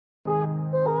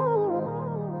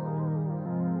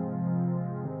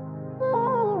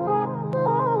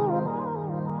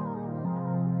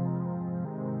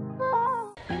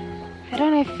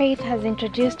Faith has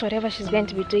introduced whatever she's going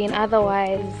to be doing.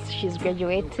 Otherwise, she's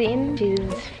graduating.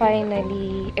 She's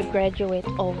finally a graduate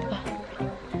of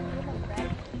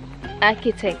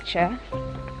architecture.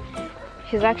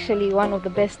 She's actually one of the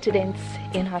best students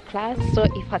in her class. So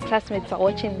if her classmates are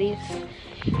watching this,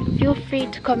 feel free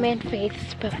to comment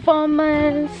Faith's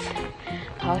performance,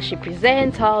 how she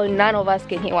presents, how none of us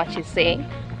can hear what she's saying.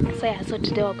 So yeah, so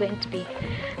today we're going to be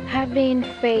having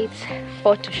Faith's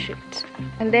photo shoot.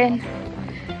 And then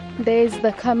there's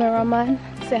the cameraman.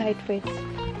 Say hi to Faith.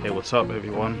 Hey, what's up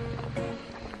everyone?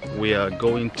 We are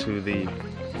going to the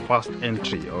first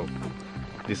entry of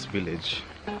this village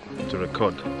to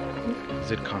record.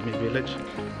 Is it Karmi village?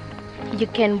 You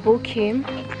can book him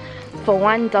for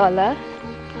 $1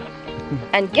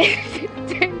 and get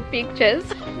 10 pictures.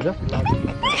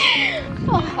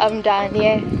 Oh, I'm done,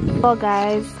 yeah. So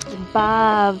guys,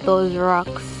 above those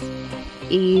rocks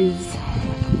is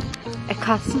a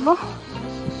castle.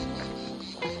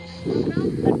 But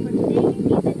for today,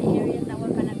 these are the areas that we're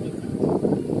gonna visit.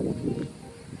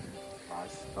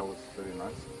 Nice, that was very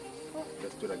nice.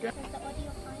 Let's do it again. Is the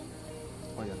audio fine?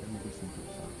 Oh yeah, let me listen to the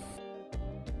sound.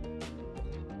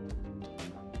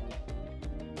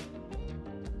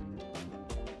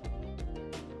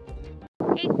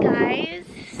 Hey guys,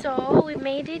 so we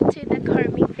made it to the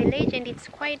Karmi village and it's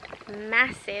quite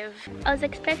massive. I was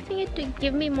expecting it to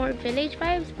give me more village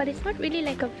vibes, but it's not really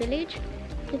like a village.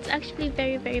 It's actually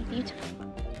very, very beautiful.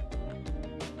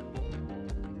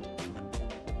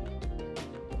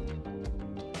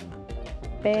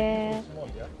 Bear. Small,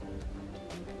 yeah?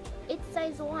 It's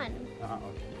size 1.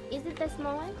 Okay. Is it the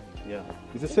small one? Yeah.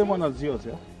 It's the same one as yours,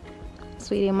 yeah?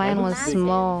 Sweetie, mine was Massive.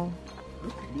 small.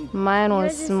 Mine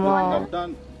was Yours is small.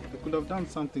 They could have done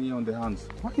something here on the hands.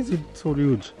 Why is it so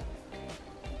huge?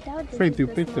 Doubt this Faith, is you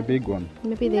the picked the small big one.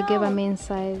 Maybe they gave No. a main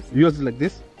size. Yours is like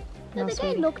this? No, No, the guy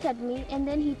sweetie. looked at me and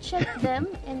then he checked them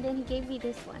and then he gave me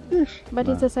this one. But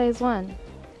it's a size 1.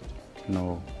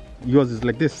 No. Yours is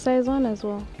like this? Size 1 as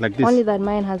well. Like this? Only that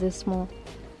mine has a small.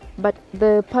 But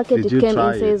the packet Did it you came try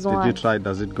in it? says Did 1. you try?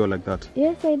 Does it go like that?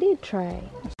 Yes, I did try.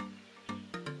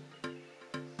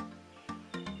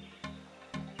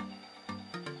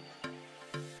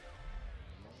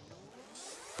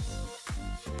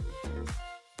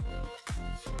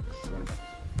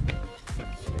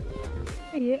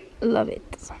 Yeah, love it.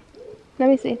 Let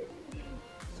me see.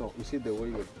 So you see the way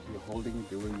you're holding it,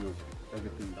 the way you're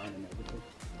everything down and everything.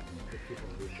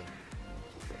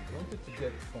 I wanted to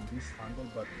get from this angle,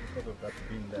 but because of that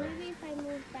being there. Maybe if I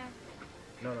move back.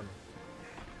 No.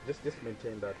 Just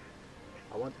maintain that.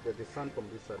 I want the sun from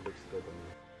this side looks good on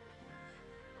you.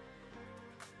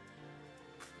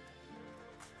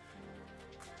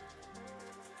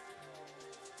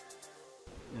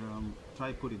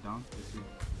 Try put it down. You see?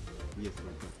 Yes,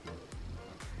 like that.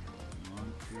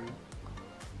 1, 2.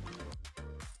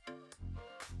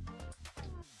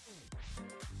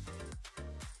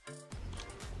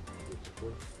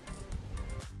 Beautiful.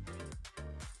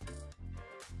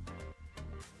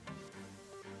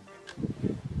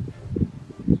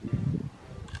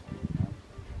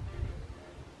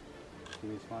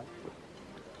 Is fine.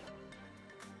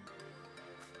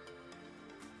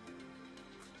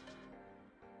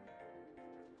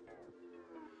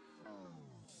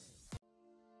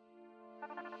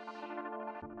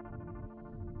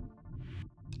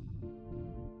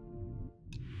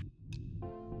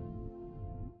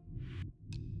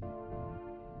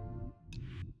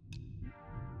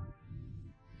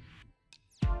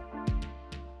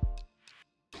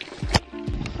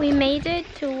 We made it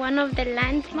to one of the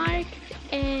landmarks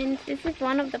and this is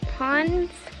one of the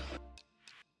ponds.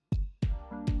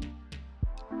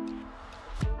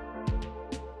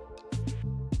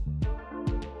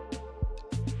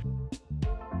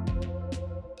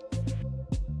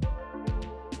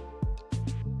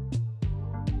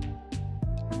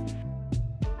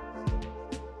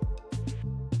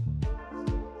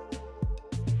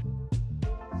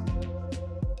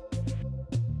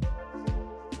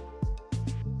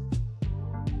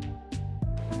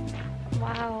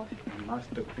 Wow. Nice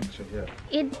picture here.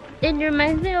 It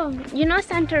reminds me of, you know,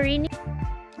 Santorini?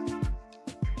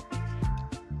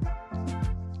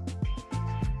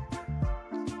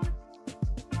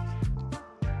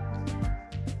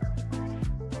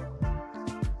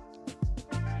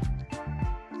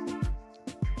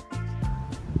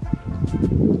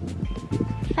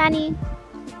 Fanny,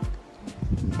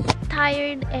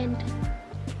 tired and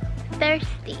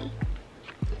thirsty.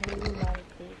 I really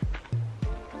like this.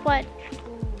 What?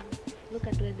 Look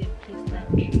at where they placed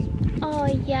that tree. Oh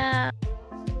yeah.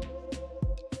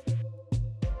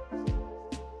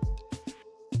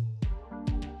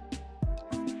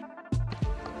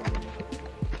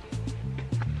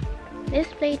 This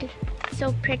plate is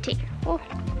so pretty. Oh.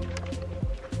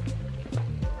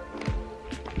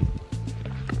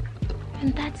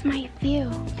 And that's my view.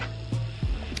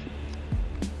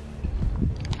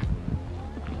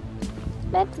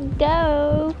 Let's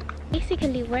go.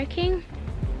 Basically working,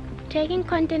 taking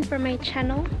content for my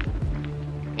channel,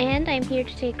 and I'm here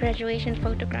to take graduation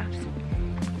photographs.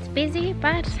 It's busy,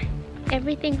 but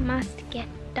everything must get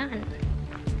done.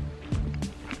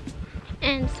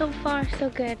 And so far so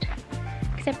good,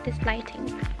 except this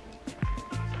lighting.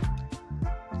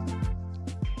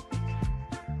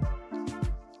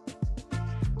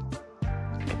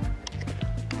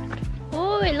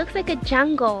 Oh, it looks like a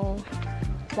jungle.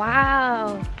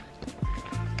 Wow.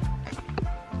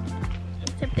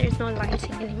 Except there's no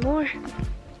lighting anymore.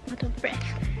 Out of breath.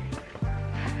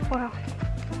 Wow.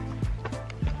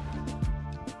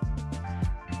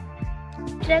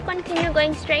 Should I continue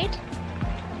going straight?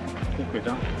 I think we're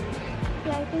done.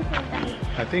 Yeah, I think we're done.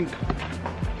 I think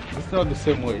it's not the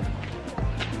same way.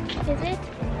 Is it?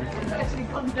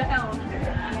 Come down.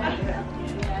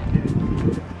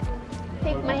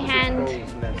 Take my hand.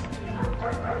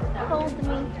 Hold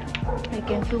me. I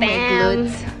can feel Bam. my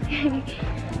glutes.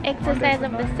 Exercise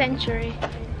of the century.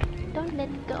 Don't let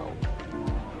go.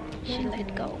 She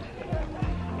let go.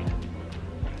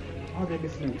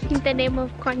 In the name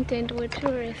of content, we're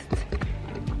tourists.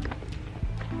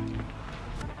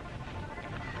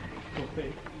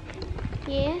 Okay.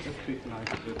 Yes? Just pick nice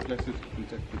places to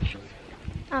take pictures.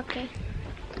 Okay.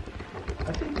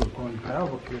 I think we're going to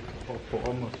have a clip for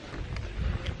almost.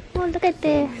 Oh, look at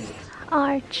this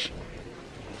arch.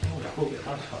 Oh, the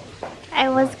arch house. I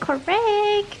was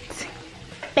correct.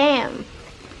 Bam.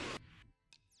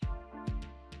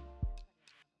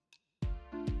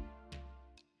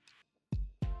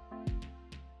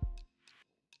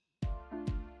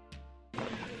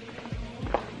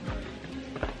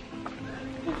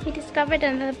 We discovered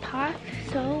another path,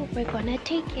 so we're gonna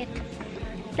take it.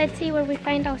 Let's see where we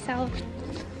find ourselves.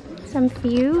 Some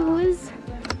views.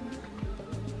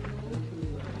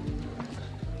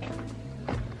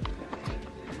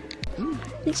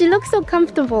 She looks so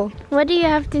comfortable. What do you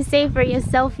have to say for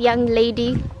yourself, young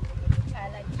lady? I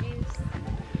like juice.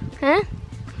 Huh?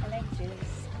 I like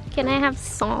juice. Can I have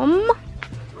some?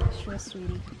 Sure,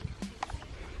 sweetie.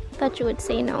 Thought you would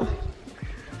say no.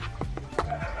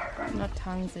 Not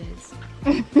tongues.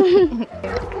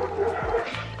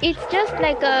 It's just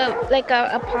like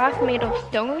a path made of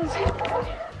stones,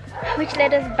 which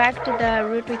led us back to the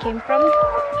route we came from.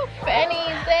 Fanny,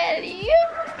 is that you?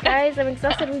 Guys, I'm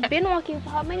exhausted. We've been walking for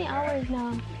how many hours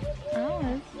now?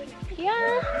 Hours?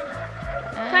 Yeah.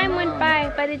 Time went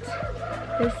by, but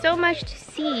there's so much to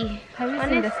see. Have you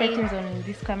Honestly. seen the settings on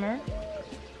this camera?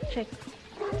 Check.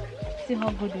 See how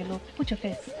good they look. Put your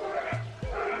face.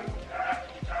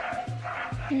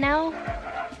 Now,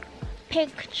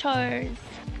 pictures.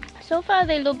 So far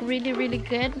they look really, really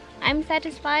good. I'm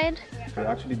satisfied. We're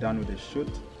actually done with the shoot,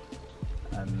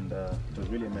 and it was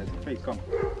really amazing. Hey, come.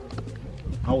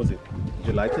 How was it? Did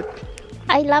you like it?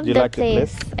 I loved You the liked the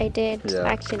place. place? I did, Yeah.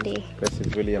 actually. This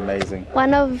is really amazing.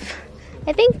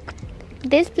 I think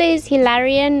this place,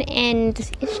 Hilarion and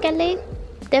Ishkale,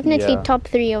 definitely Yeah. top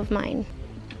 3 of mine.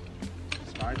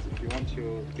 It's nice if you want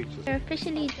your pictures. We're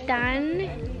officially done,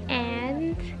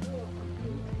 and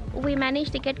we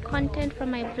managed to get content from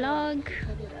my vlog.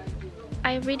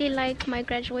 I really like my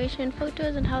graduation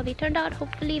photos and how they turned out.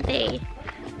 Hopefully they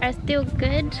are still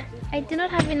good. I did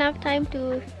not have enough time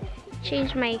to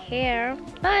change my hair,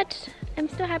 but I'm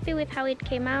still happy with how it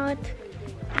came out.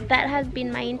 That has been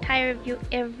my entire view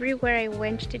everywhere I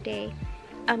went today.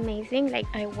 Amazing. Like,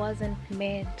 I wasn't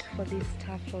made for this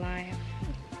tough life.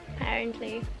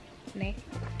 apparently. Ne?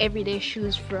 Everyday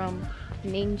shoes from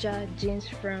Ninja, jeans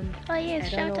from Oh yes, I don't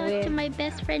shout know out where. to my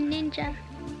best friend Ninja.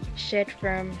 shirt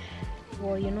from,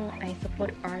 well, you know, I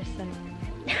support Arsenal.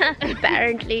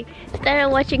 Apparently. Started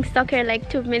watching soccer like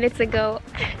 2 minutes ago.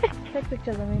 Take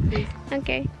pictures of me, please.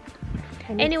 Okay.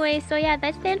 And Anyway, so yeah,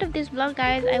 that's the end of this vlog,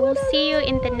 guys. I will see you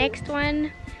in the next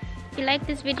one. If you like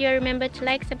this video, remember to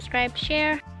like, subscribe,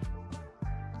 share.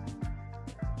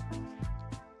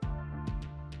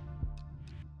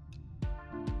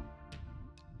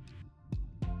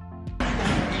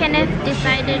 Kenneth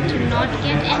decided to not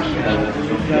get anything.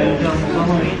 Apparently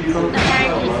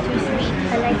it's too sweet.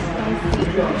 I like spicy.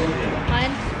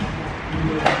 What?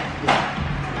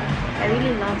 I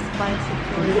really love spicy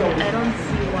food. I don't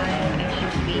see why I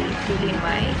should be feeling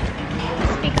by.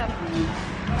 Speak up.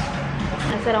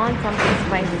 I said I want something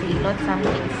spicy, not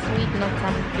something sweet, not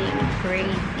something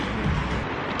crazy.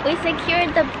 We secured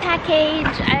the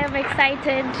package. I am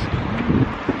excited.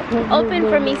 Open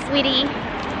for me, sweetie.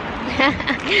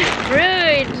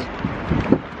 Rude.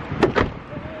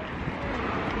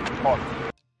 Hot.